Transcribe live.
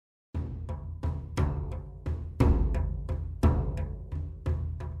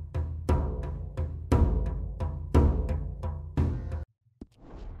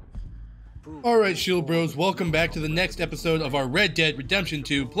Alright, Shield Bros, welcome back to the next episode of our Red Dead Redemption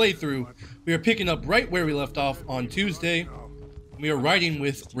 2 playthrough. We are picking up right where we left off on Tuesday. We are riding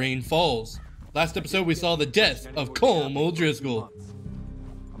with Rain Falls. Last episode we saw the death of Colm O'Driscoll.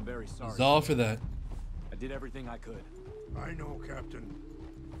 I'm very sorry. It's all for that. I did everything I could. I know, Captain.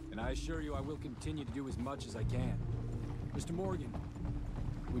 And I assure you I will continue to do as much as I can. Mr. Morgan,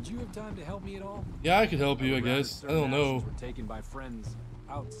 would you have time to help me at all? Yeah, I could help you, I guess. I don't know. Were taken by friends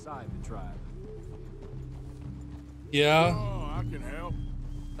outside the tribe. Yeah. Oh, I can help.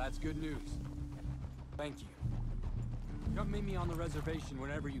 That's good news. Thank you. Come meet me on the reservation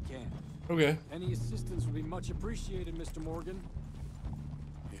whenever you can. Okay. Any assistance would be much appreciated, Mr. Morgan.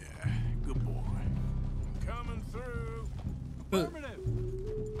 Yeah, good boy. Coming through. Affirmative.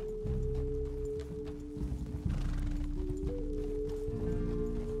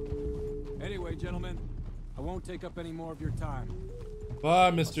 Anyway, gentlemen, I won't take up any more of your time.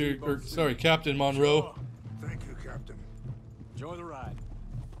 Bye, Captain Monroe. Thank you, Captain. Enjoy the ride.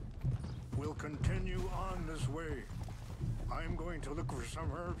 We'll continue on this way. I'm going to look for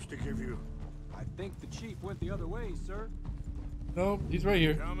some herbs to give you. I think the chief went the other way, sir. No, he's right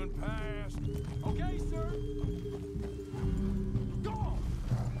here. Coming past. Okay, sir. Go on.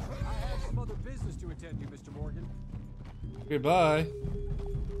 I have some other business to attend to, Mr. Morgan. Goodbye.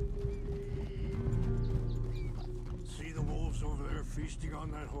 See the wolves over there feasting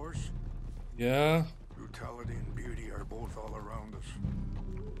on that horse? Yeah. Brutality and beauty are both all around us.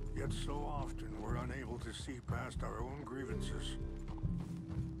 Yet so often we're unable to see past our own grievances.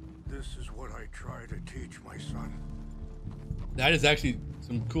 This is what I try to teach my son. That is actually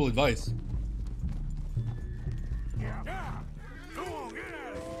some cool advice. Yeah. Go on, get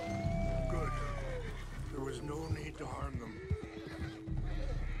at it. Good. There was no need to harm them.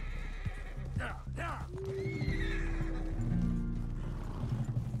 Yeah.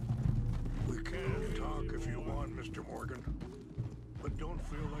 We can talk if you want, Mr. Morgan. But don't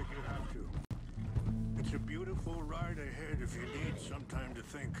feel like you have to. It's a beautiful ride ahead if you need some time to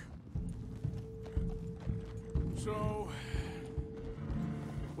think. So,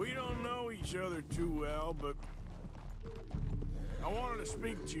 we don't know each other too well, but I wanted to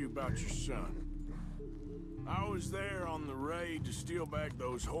speak to you about your son. I was there on the raid to steal back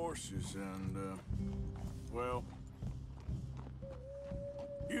those horses, and, well,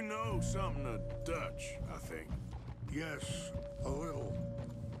 you know something of Dutch, I think. Yes, a little.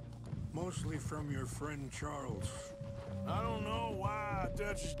 Mostly from your friend Charles. I don't know why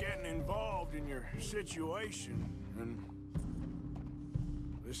Dutch is getting involved in your situation, and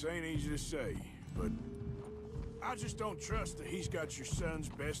this ain't easy to say, but I just don't trust that he's got your son's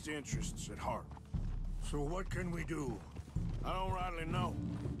best interests at heart. So what can we do? I don't rightly know.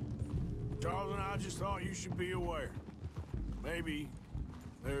 Charles and I just thought you should be aware. Maybe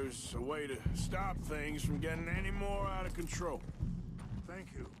there's a way to stop things from getting any more out of control. Thank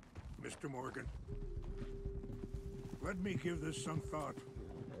you, Mr. Morgan. Let me give this some thought.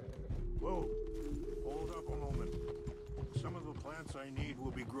 Whoa, hold up a moment. Some of the plants I need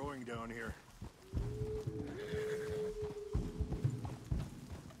will be growing down here.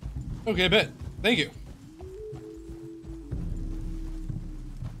 Okay, bet. Thank you.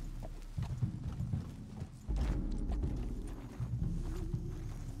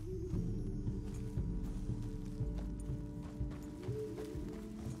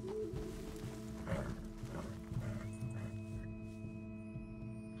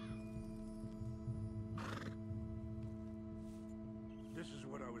 This is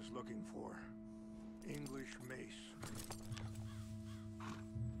what I was looking for. English mace.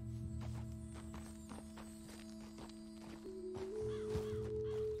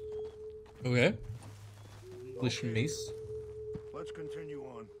 Okay. English mace. Let's continue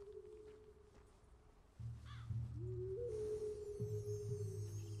on.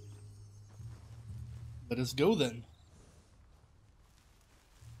 Let us go then.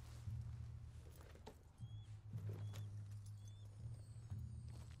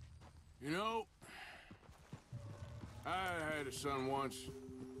 You know, I had a son once,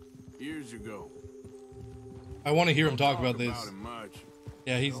 years ago. I want to hear him talk about this. About him much.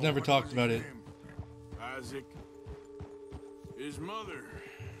 Yeah, he's never talked about it. Isaac. His mother,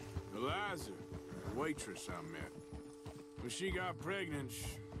 Eliza, the waitress I met. When she got pregnant,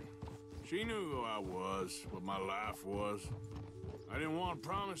 she knew who I was, what my life was. I didn't want to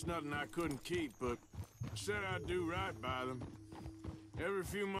promise nothing I couldn't keep, but I said I'd do right by them. Every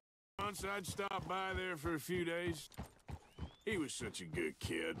few months, I'd stop by there for a few days. He was such a good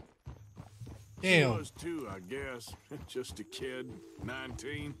kid. Damn. She was too, I guess. Just a kid,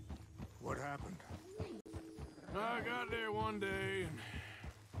 19. What happened? I got there one day, and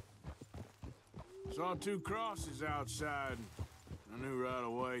Saw two crosses outside. I knew right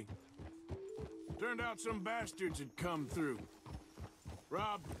away. Turned out some bastards had come through.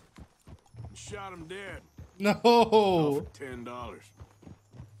 Robbed him. And shot him dead. No. Offered $10.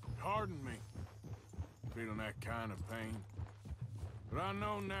 Hardened me. Feeling that kind of pain. But I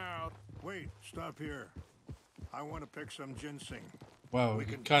know now. Wait, stop here. I want to pick some ginseng. Wow, We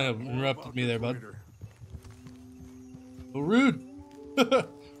you can kind talk of more interrupted about me this there, bud. later. So rude.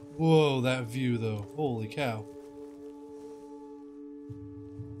 Whoa, that view though. Holy cow.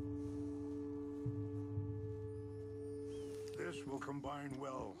 This will combine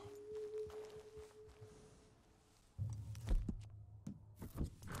well.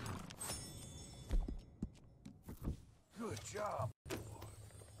 Good job.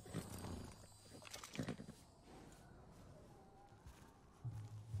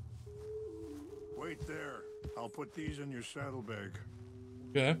 Wait there. I'll put these in your saddlebag.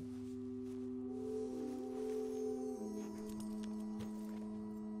 Okay.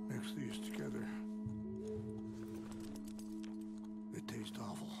 Mix these together. They taste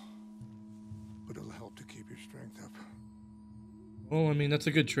awful, but it'll help to keep your strength up. Well, I mean, that's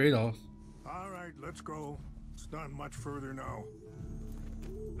a good trade-off. All right, let's go. It's not much further now.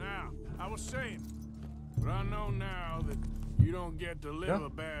 Now, I was saying, but I know now that you don't get to live a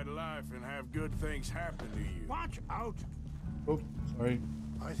bad life and have good things happen to you. Watch out! Oh, sorry.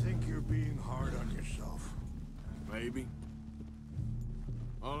 I think you're being hard on yourself. Maybe.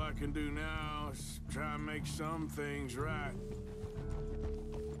 All I can do now is try and make some things right.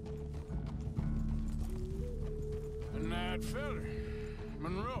 And that feller,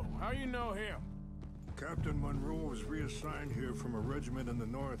 Monroe, how you know him? Captain Monroe was reassigned here from a regiment in the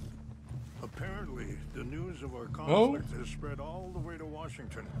north. Apparently, the news of our conflict has spread all the way to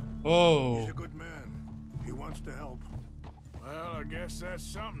Washington. Oh. He's a good man. He wants to help. Well, I guess that's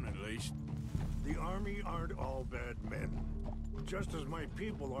something at least. The army aren't all bad men. Just as my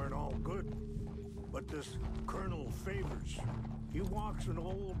people aren't all good. But this Colonel Favors, he walks an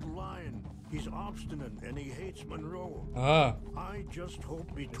old line. He's obstinate and he hates Monroe. Ah. I just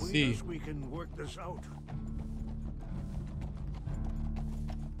hope between us we can work this out.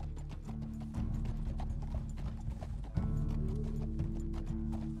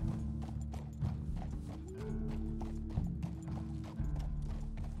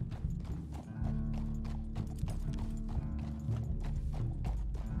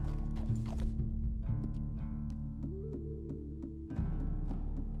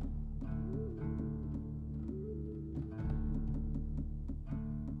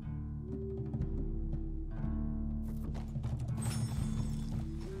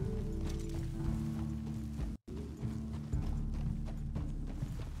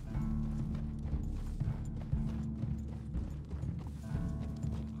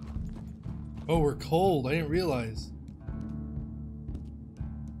 Oh, we're cold. I didn't realize.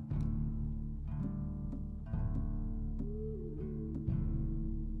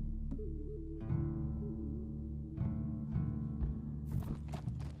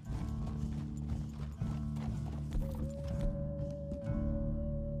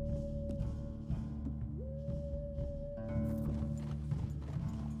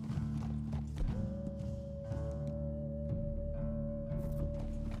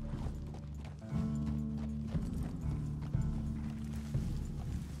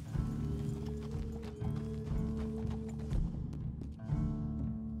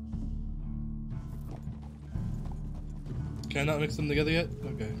 Can I not mix them together yet?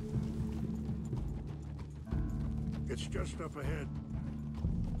 Okay. It's just up ahead.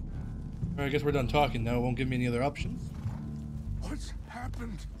 Alright, I guess we're done talking now. It won't give me any other options. What's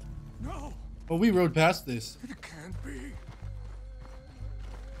happened? No, Well, we rode past this. it can't be.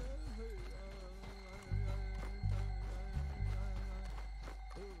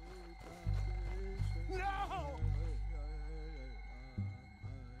 No!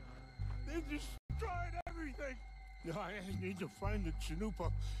 They destroyed everything. I need to find the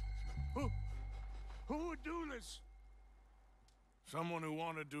Chanupa. Who would do this? Someone who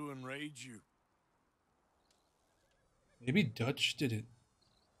wanted to enrage you. Maybe Dutch did it.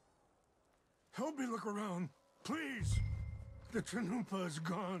 Help me look around, please. The Chanupa is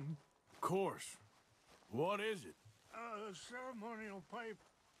gone. Of course. What is it? A ceremonial pipe.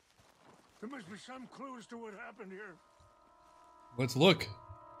 There must be some clues to what happened here. Let's look.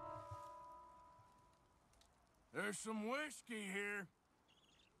 There's some whiskey here.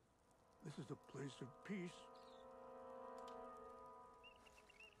 This is a place of peace.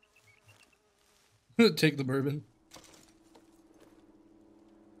 Take the bourbon.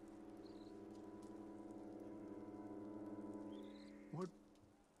 What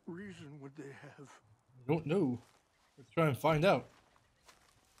reason would they have? have? I don't know. Let's try and find out.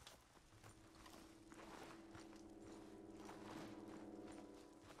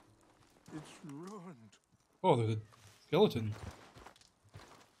 It's ruined. Oh, there's a skeleton.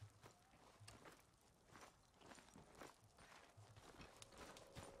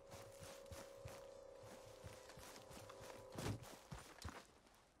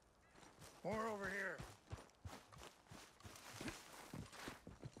 More over here.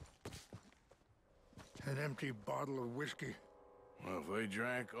 An empty bottle of whiskey. Well, if they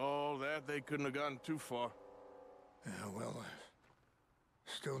drank all that, they couldn't have gotten too far. Yeah, well,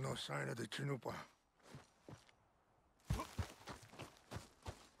 still no sign of the Chanupa.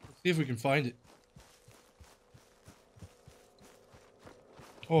 Let's see if we can find it.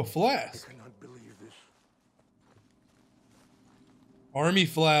 Oh, a I flask. cannot believe this. Army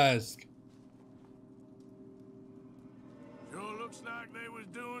flask. Sure looks like they was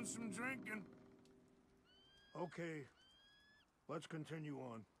doing some drinking. Okay, let's continue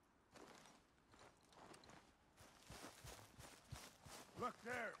on. Look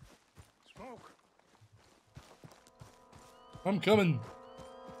there. Smoke. I'm coming.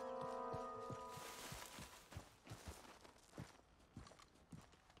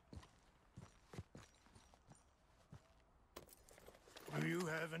 Do you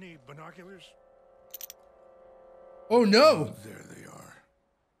have any binoculars? Oh no! There they are.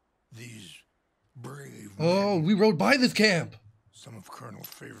 These brave Oh, men. we rode by this camp. Some of Colonel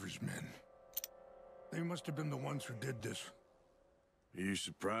Favor's men. They must have been the ones who did this. Are you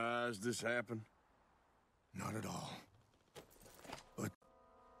surprised this happened? Not at all. But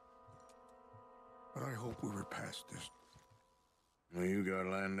I hope we were past this. Well, you got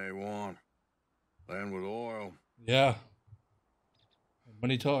land they want. Land with oil. Yeah.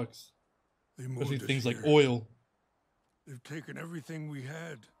 Money talks. They moved Especially us things like here. oil. They've taken everything we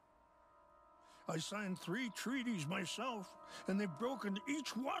had. I signed 3 treaties myself, and they've broken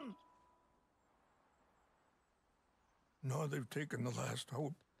each one. Now they've taken the last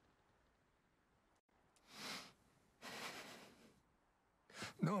hope.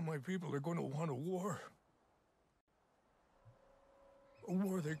 Now my people are going to want a war. A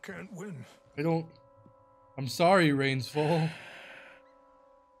war they can't win. I'm sorry, Rains Fall.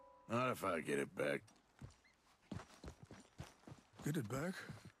 Not if I get it back. Get it back?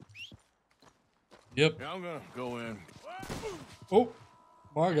 Yep. Yeah, I'm gonna go in. Oh,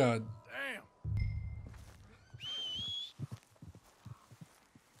 my God. Damn.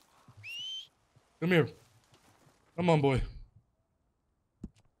 Come here. Come on, boy.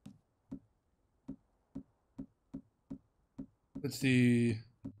 Let's see.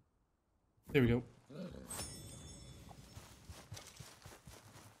 There we go.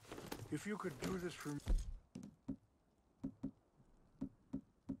 If you could do this for me.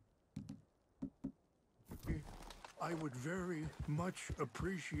 I would very much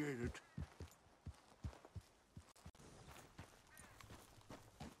appreciate it.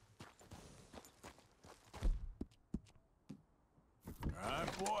 All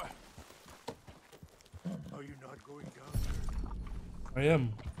right, boy. Are you not going down there? I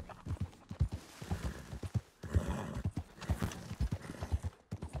am.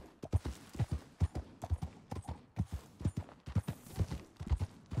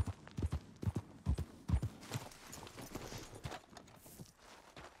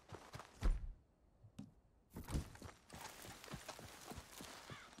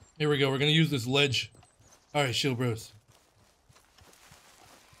 Here we go. We're going to use this ledge. All right, Shield Bros.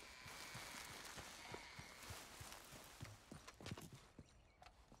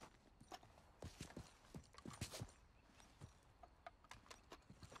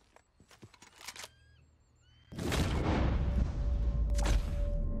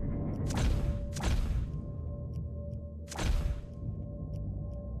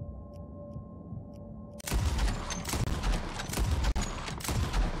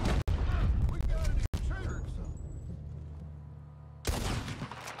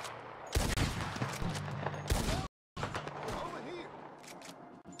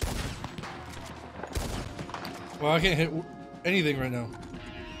 Well, I can't hit anything right now.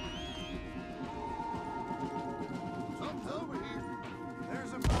 Something's over here.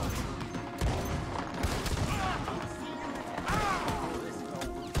 There's a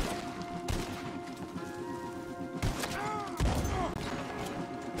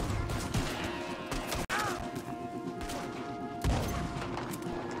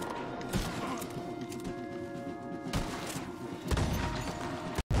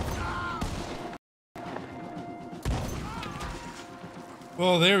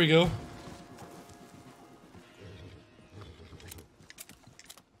Well, there we go.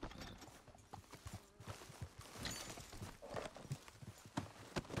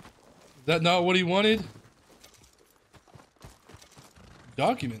 Is that not what he wanted?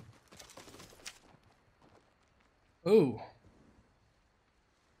 Document. Oh.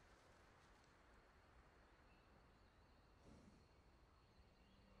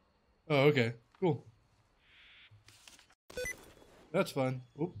 Oh, okay. Cool. That's fine.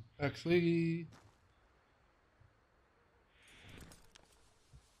 Oh, actually.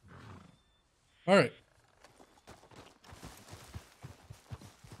 All right.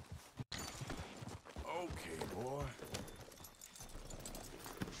 Okay, boy.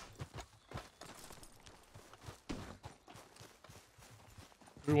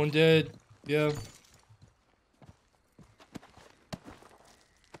 Everyone dead. Yeah.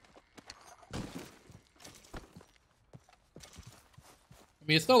 I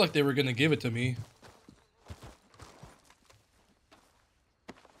mean, it's not like they were gonna give it to me.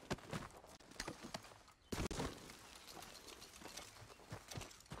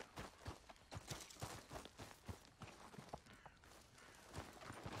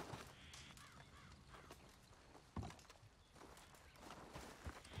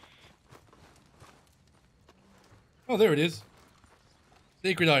 Oh, there it is.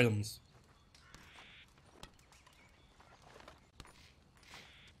 Sacred items.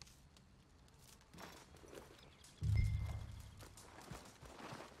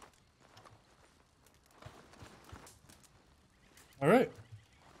 All right.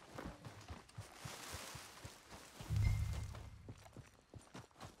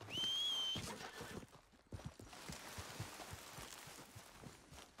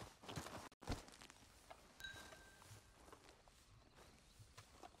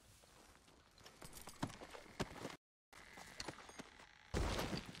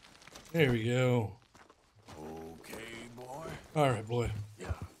 There we go. Okay, boy. All right, boy.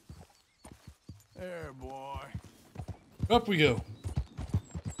 Yeah. There, boy. Up we go.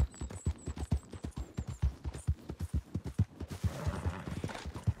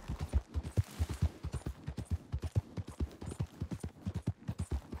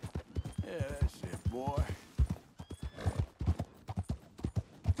 Yeah, that's it, boy.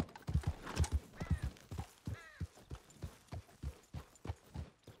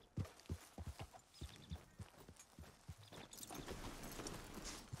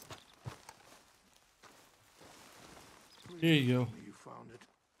 Here you go. You found it.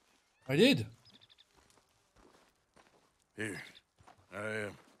 I did. Here.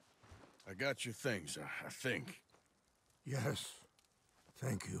 I got your things, I think. Yes.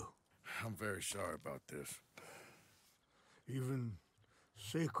 Thank you. I'm very sorry about this. Even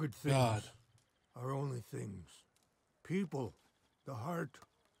sacred things God. are only things. People, the heart,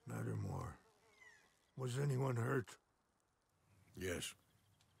 matter more. Was anyone hurt? Yes.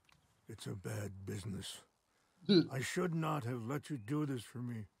 It's a bad business. I should not have let you do this for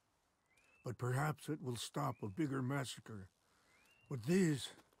me. But perhaps it will stop a bigger massacre. With these,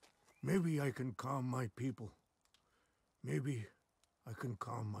 maybe I can calm my people. Maybe I can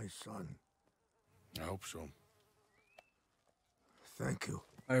calm my son. I hope so. Thank you.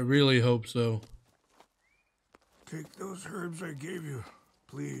 I really hope so. Take those herbs I gave you,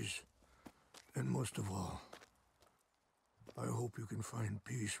 please. And most of all, I hope you can find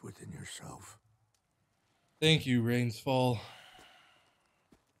peace within yourself. Thank you, Rains Fall.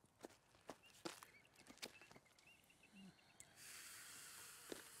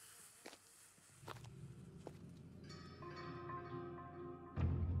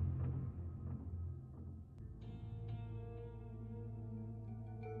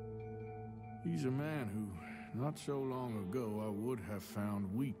 He's a man who, not so long ago, I would have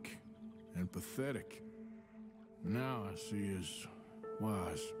found weak and pathetic. Now I see as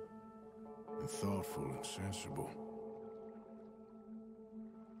wise and thoughtful and sensible.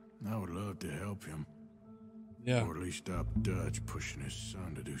 I would love to help him. Yeah. Or at least stop Dutch pushing his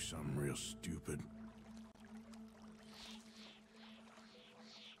son to do something real stupid.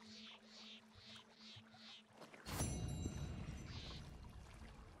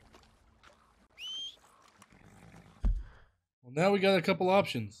 Well, now we got a couple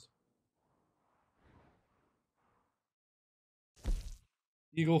options.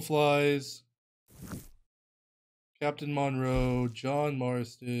 Eagle Flies, Captain Monroe, John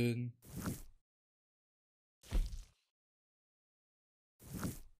Marston.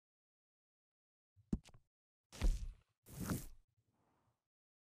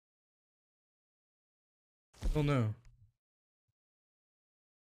 I don't know.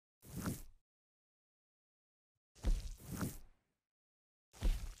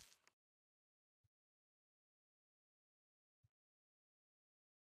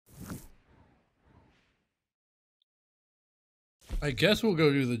 I guess we'll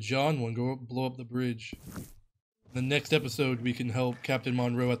go do the John one, go blow up the bridge. The next episode, we can help Captain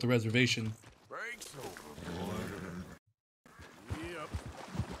Monroe at the reservation. Break's over, boy. Yep.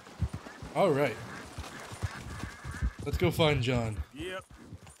 Alright. Let's go find John. Yep.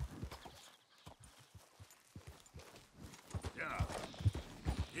 Yeah.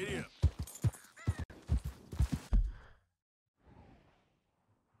 Giddy up.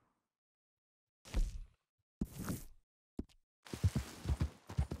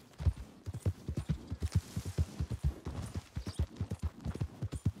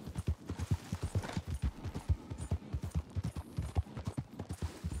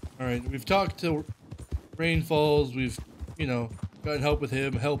 Alright, we've talked to Rain Falls, we've, you know, gotten help with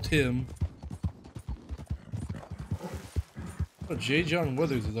him, helped him. Oh, J. John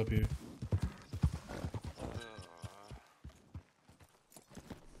Weathers is up here.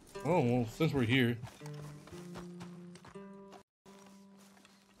 Oh, well, since we're here.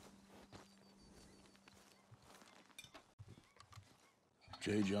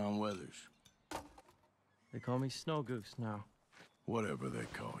 J. John Weathers. They call me Snow Goose now. Whatever they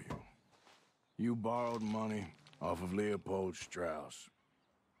call you. You borrowed money off of Leopold Strauss.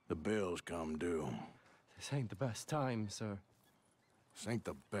 The bills come due. This ain't the best time, sir. This ain't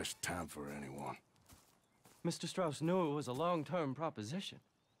the best time for anyone. Mr. Strauss knew it was a long-term proposition.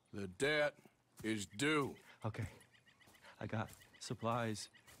 The debt is due. Okay. I got supplies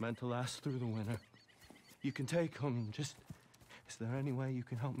meant to last through the winter. You can take them. Just, is there any way you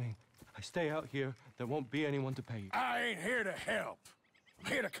can help me? I stay out here, there won't be anyone to pay you. I ain't here to help. I'm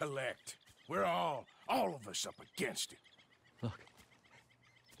here to collect. We're all of us up against it. Look,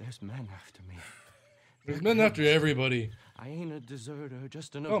 there's men after me. There's men after everybody. I ain't a deserter,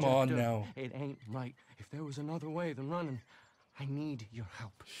 just an Come objector. on now. It ain't right. If there was another way than running, I need your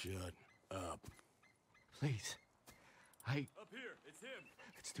help. Shut up. Please. Up here, it's him.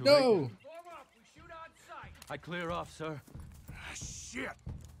 It's too No! late. Form up, we shoot on sight. I clear off, sir. Ah, shit.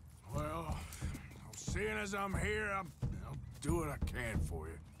 Well, seeing as I'm here, I'll do what I can for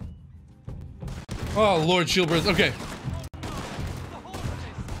you. Oh, Lord Shieldbreath. Okay.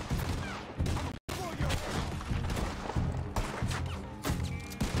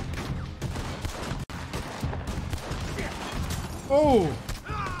 Oh!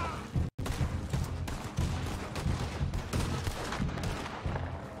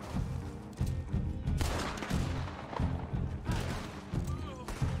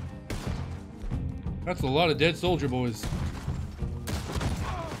 That's a lot of dead soldier boys.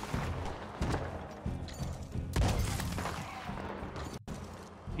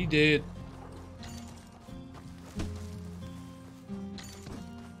 He did.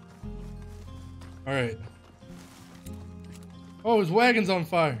 All right. Oh, his wagon's on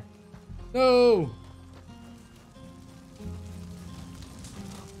fire. No.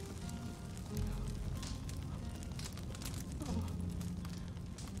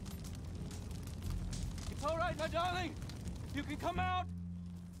 It's all right, my darling. You can come out.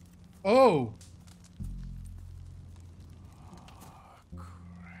 Oh.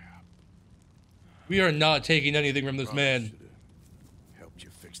 We are not taking anything from this man. Should've helped you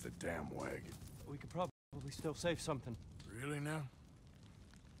fix the damn wagon. We could probably still save something. Really now?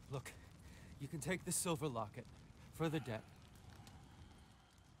 Look, you can take this silver locket for the debt.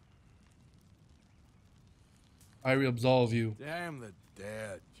 I absolve you. Damn the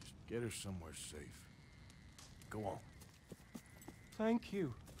dad. Just get her somewhere safe. Go on. Thank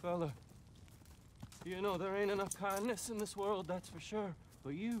you, fella. You know, there ain't enough kindness in this world, that's for sure.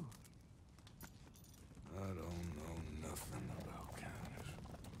 But you... I don't know nothing about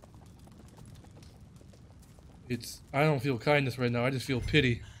kindness. I don't feel kindness right now. I just feel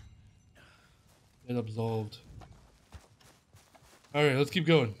pity. And absolved. All right, let's keep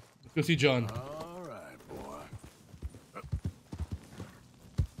going. Let's go see John. All right, boy.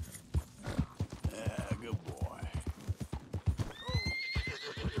 Yeah, good boy.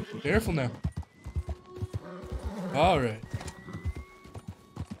 Careful now. All right.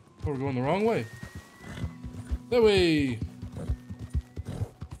 Oh, we're going the wrong way. That way.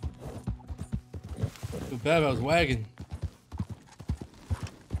 Feel bad about his wagon.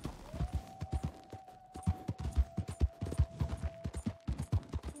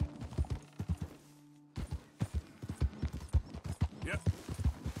 Yep.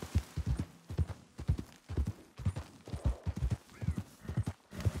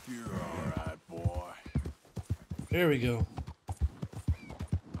 You're all right, boy. There we go.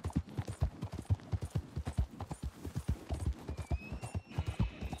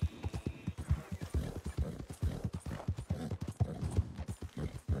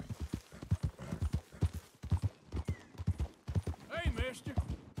 Hey, mister?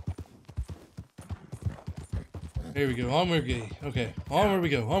 Here we go. Onward we go. Okay. Onward we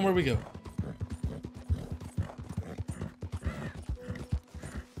go. Onward we go.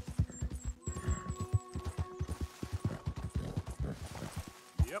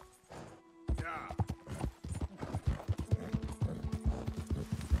 Yep. Yeah.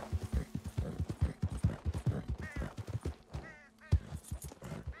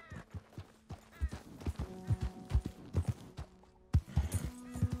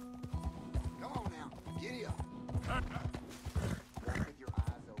 Come on now, giddy up. Walk with your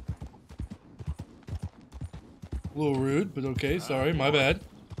eyes open. A little rude, but okay. Sorry. My bad.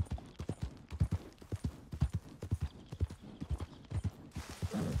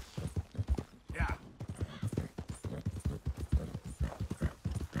 Yeah.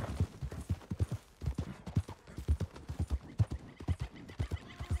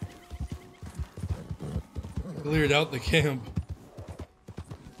 Cleared out the camp.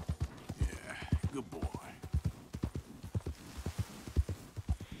 Yeah. Good boy.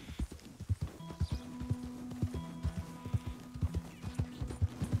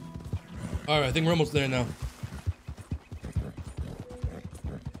 Alright, I think we're almost there now.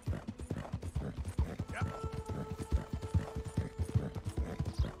 Yep.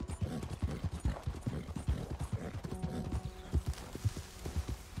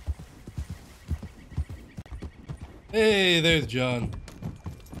 Hey, there's John.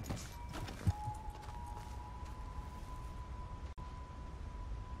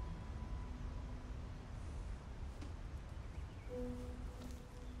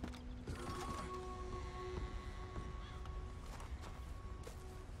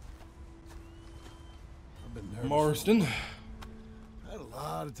 I've been nervous. Marston. I had a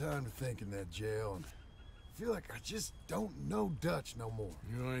lot of time to think in that jail, and I feel like I just don't know Dutch no more.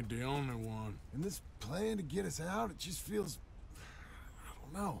 You ain't the only one. And this plan to get us out, it just feels, I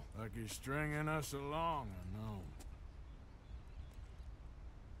don't know. Like he's stringing us along, I know.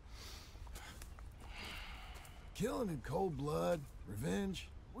 Killing in cold blood, revenge,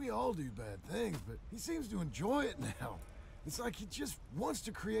 we all do bad things, but he seems to enjoy it now. It's like he just wants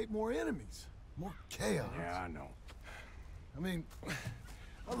to create more enemies, more chaos. Yeah, I know. I mean,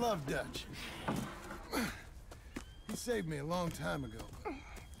 I love Dutch. He saved me a long time ago.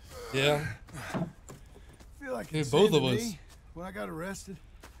 Yeah. I feel like Yeah, it's both of to us. me when I got arrested.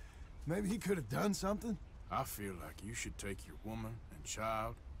 Maybe he could have done something. I feel like you should take your woman and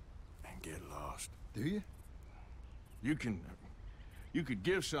child and get lost. Do you? You could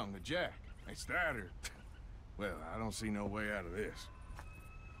give something to Jack. It's that or... Well, I don't see no way out of this.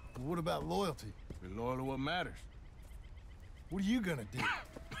 But what about loyalty? Be loyal to what matters. What are you gonna do?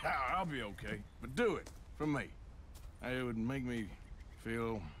 I'll be okay, but do it for me. It would make me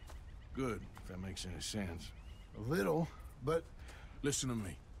feel good, if that makes any sense. A little, but Listen to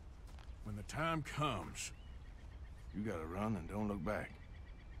me. When the time comes, You gotta run and don't look back.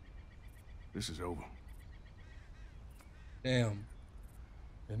 This is over. Damn.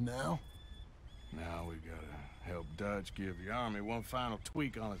 and now? Now we gotta help Dutch give the army one final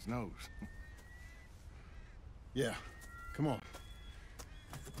tweak on its nose. Yeah. Come on.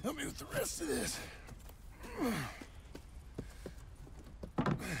 Help me with the rest of this.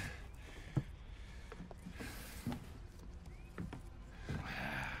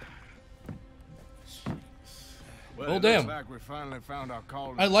 Well, Oh, it damn. looks like we finally found our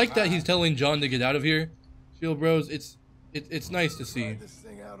call. I like that he's telling John to get out of here. Shield Bros, it's nice to see. Ride this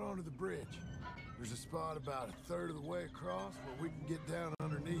thing out onto the bridge. There's a spot about a third of the way across where we can get down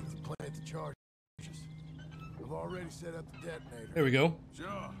underneath to plant the charges. I've already set up the detonator. There we go.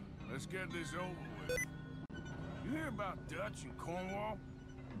 sure, let's get this over with. You hear about Dutch and Cornwall?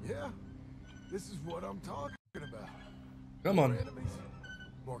 Yeah, this is what I'm talking about. Come More on. enemies,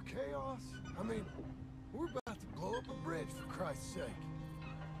 more chaos. I mean, we're about to blow up a bridge, for Christ's sake.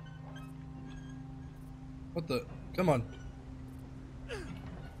 What the? Come on.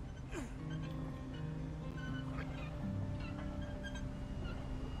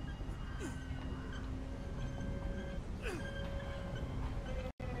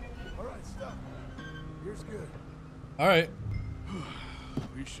 All right, stop. Here's good. All right.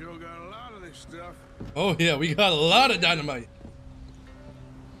 We sure got a lot of this stuff. Oh yeah, we got a lot of dynamite.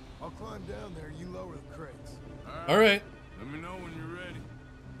 I'll climb down there. You lower the crates. All right. Let me know when you're ready.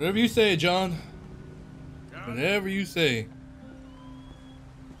 Whatever you say, John. Got it? Whatever you say.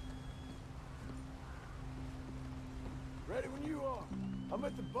 Ready when you are. I'm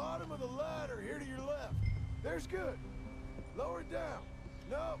at the bottom of the ladder, here to your left. There's good. Lower it down.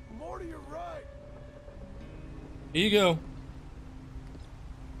 No, more to your right. Here you go.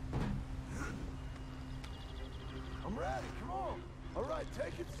 I'm ready. Come on. All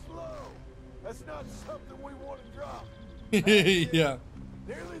it slow. That's not something we want to drop. Yeah.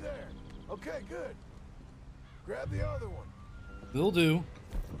 Nearly there. Okay, good. Grab the other one. Will do.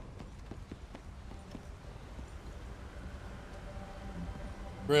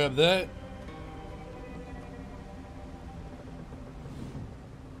 Grab that.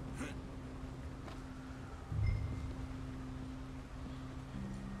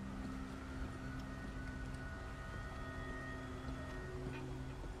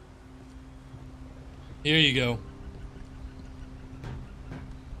 Here you go.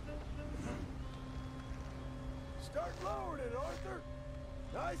 Start lowering it, Arthur.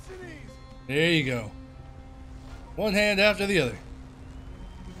 Nice and easy. There you go. One hand after the other.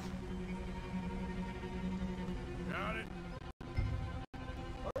 Got it.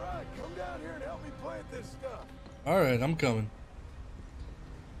 All right, come down here and help me plant this stuff. All right, I'm coming.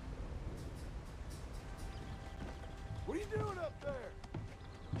 What are you doing up there?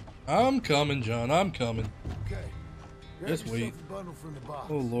 I'm coming, John. I'm coming. Okay. Grab Just yourself wait. a bundle from the box.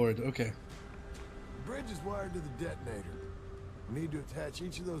 Oh, Lord. Okay. The bridge is wired to the detonator. We need to attach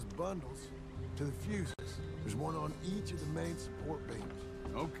each of those bundles to the fuses. There's one on each of the main support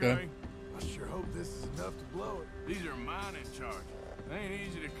beams. Okay. I sure hope this is enough to blow it. These are mining charges. They ain't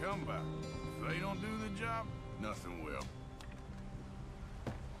easy to come by. If they don't do the job, nothing will.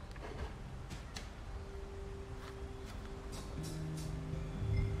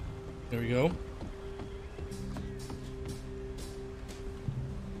 There we go.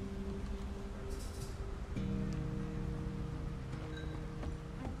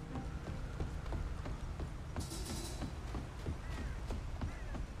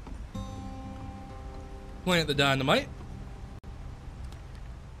 Plant the dynamite.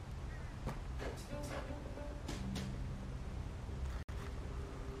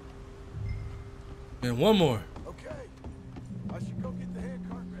 And one more. Okay. I should go get the hand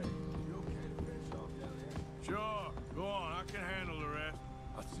cart ready. You okay to finish off down there? Sure. Go on. I can handle the rest.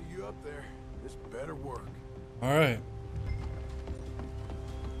 I'll see you up there. This better work. All right.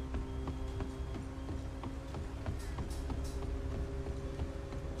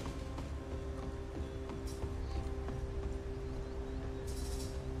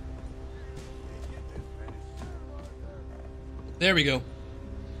 There we go.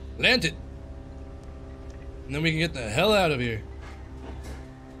 Land it. And then we can get the hell out of here.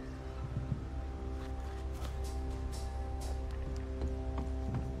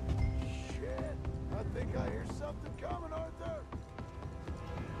 Shit. I think I hear something coming, Arthur.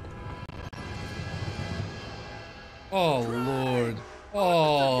 Oh, Lord. Get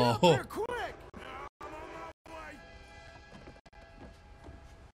Oh. up there, quick!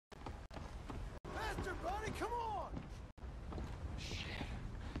 Faster, buddy, come on! Shit.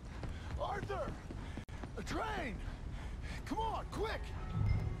 Arthur! A train! Come on, quick!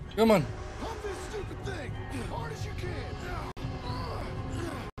 Come on. Pump this stupid thing as hard as you can!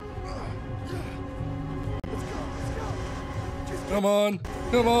 Let's go, let's go! Just Come on.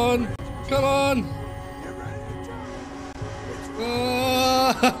 Come on. Come on. get ready to jump!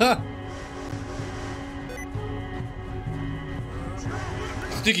 Ah.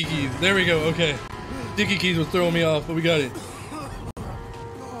 Sticky keys. There we go. Okay. Sticky keys was throwing me off, but we got it.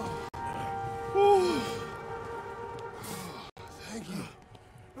 Whew. Thank you.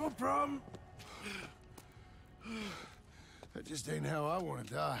 No problem. That just ain't how I want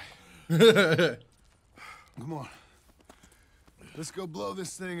to die. Come on. Let's go blow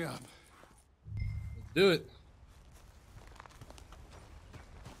this thing up. Do it.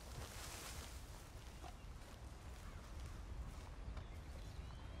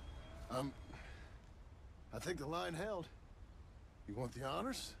 I think the line held. You want the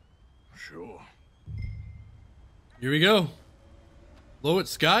honors? Sure. Here we go. Blow it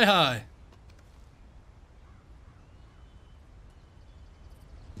sky high.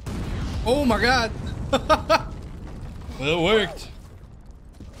 Oh my God. Well, it worked.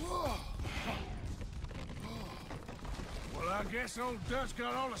 Well, I guess old Dutch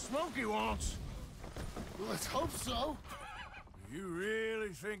got all the smoke he wants. Well, let's hope so. You really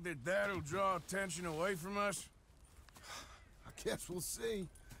think that that'll draw attention away from us? I guess we'll see.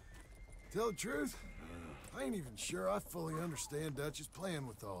 Tell the truth, I ain't even sure I fully understand Dutch's plan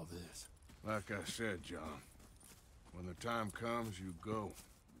with all this. Like I said, John, when the time comes, you go.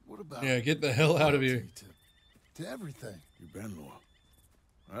 What about Yeah, get the hell out of here. to everything? You've been loyal.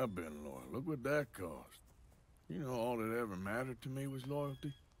 I've been loyal. Look what that cost. You know, all that ever mattered to me was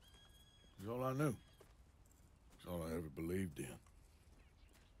loyalty. It was all I knew. It's all I ever believed in.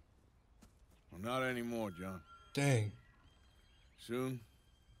 Well, not anymore, John. Dang. Soon,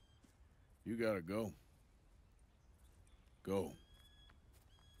 you gotta go. Go.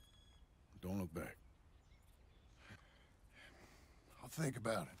 look back. I'll think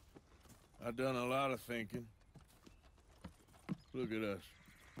about it. I've done a lot of thinking. Look at us.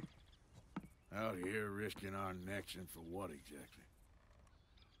 Out here risking our necks, and for what exactly?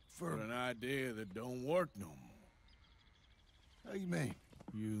 For an idea that don't work no more. How you mean?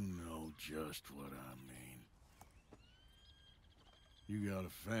 You know just what I mean. You got a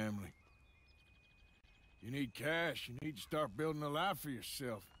family. You need cash. You need to start building a life for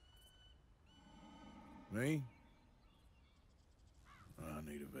yourself. Me? I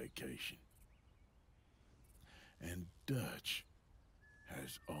need a vacation. And Dutch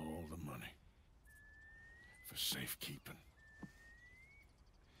has all the money for safekeeping.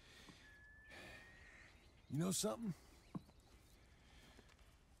 You know something?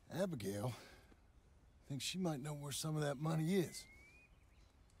 Abigail thinks she might know where some of that money is.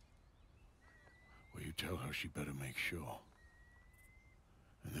 Well, you tell her she better make sure.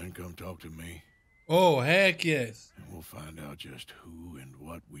 And then come talk to me. Oh, heck yes. And we'll find out just who and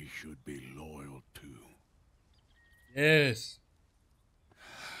what we should be loyal to. Yes.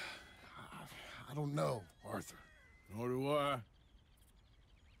 I don't know, Arthur. Nor do I.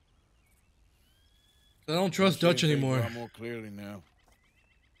 I don't trust I'm Dutch seeing things anymore. a lot more clearly now.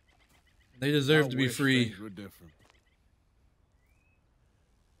 They deserve I to be wish free. things were different.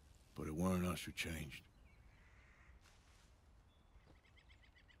 But it weren't us who changed.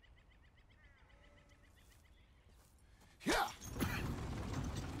 Yeah.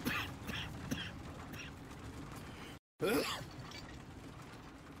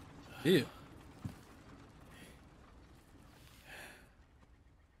 Yeah.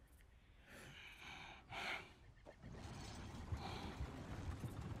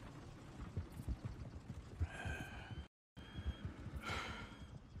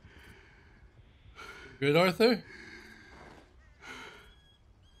 Good, Arthur?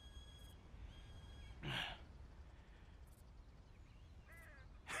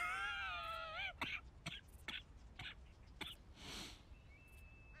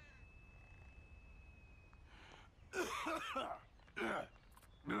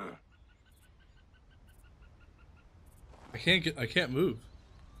 I can't move.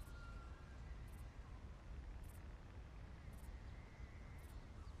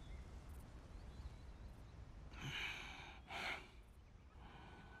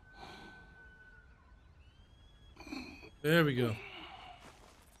 There we go.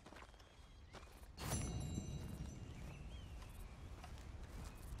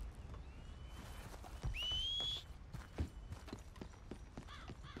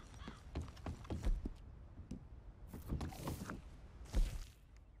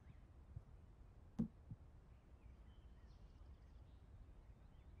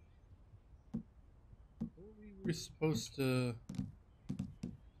 We're supposed to...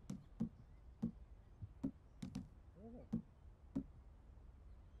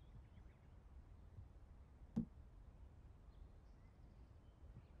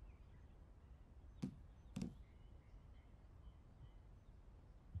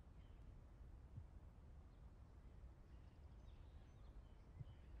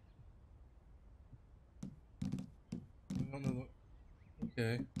 I don't know.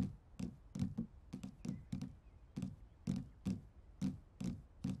 Okay.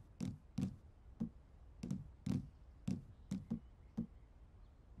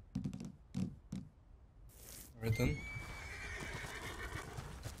 Alright then.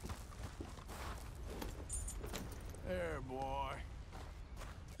 There, boy.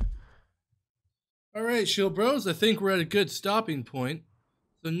 Alright, Shield Bros, I think we're at a good stopping point.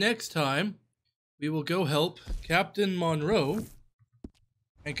 So next time, we will go help Captain Monroe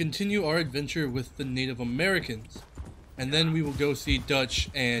and continue our adventure with the Native Americans. And then we will go see Dutch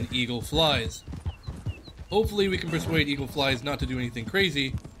and Eagle Flies. Hopefully we can persuade Eagle Flies not to do anything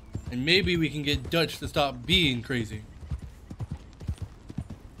crazy, and maybe we can get Dutch to stop being crazy.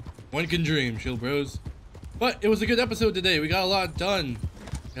 One can dream, Shield Bros. But it was a good episode today. We got a lot done.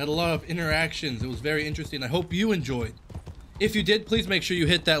 We had a lot of interactions. It was very interesting. I hope you enjoyed. If you did, please make sure you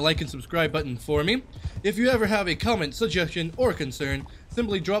hit that like and subscribe button for me. If you ever have a comment, suggestion, or concern,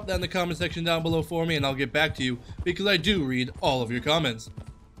 simply drop that in the comment section down below for me and I'll get back to you, because I do read all of your comments.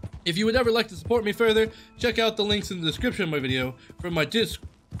 If you would ever like to support me further, check out the links in the description of my video, from my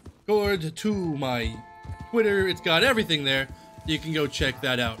Discord to my Twitter. It's got everything there. You can go check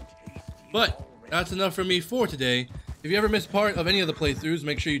that out. But that's enough for me for today. If you ever miss part of any of the playthroughs,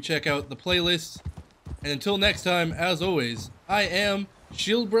 make sure you check out the playlists. And until next time, as always, I am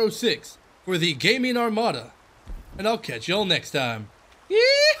ShieldBro6 for the Gaming Armada. And I'll catch y'all next time.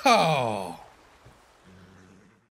 Yeehaw!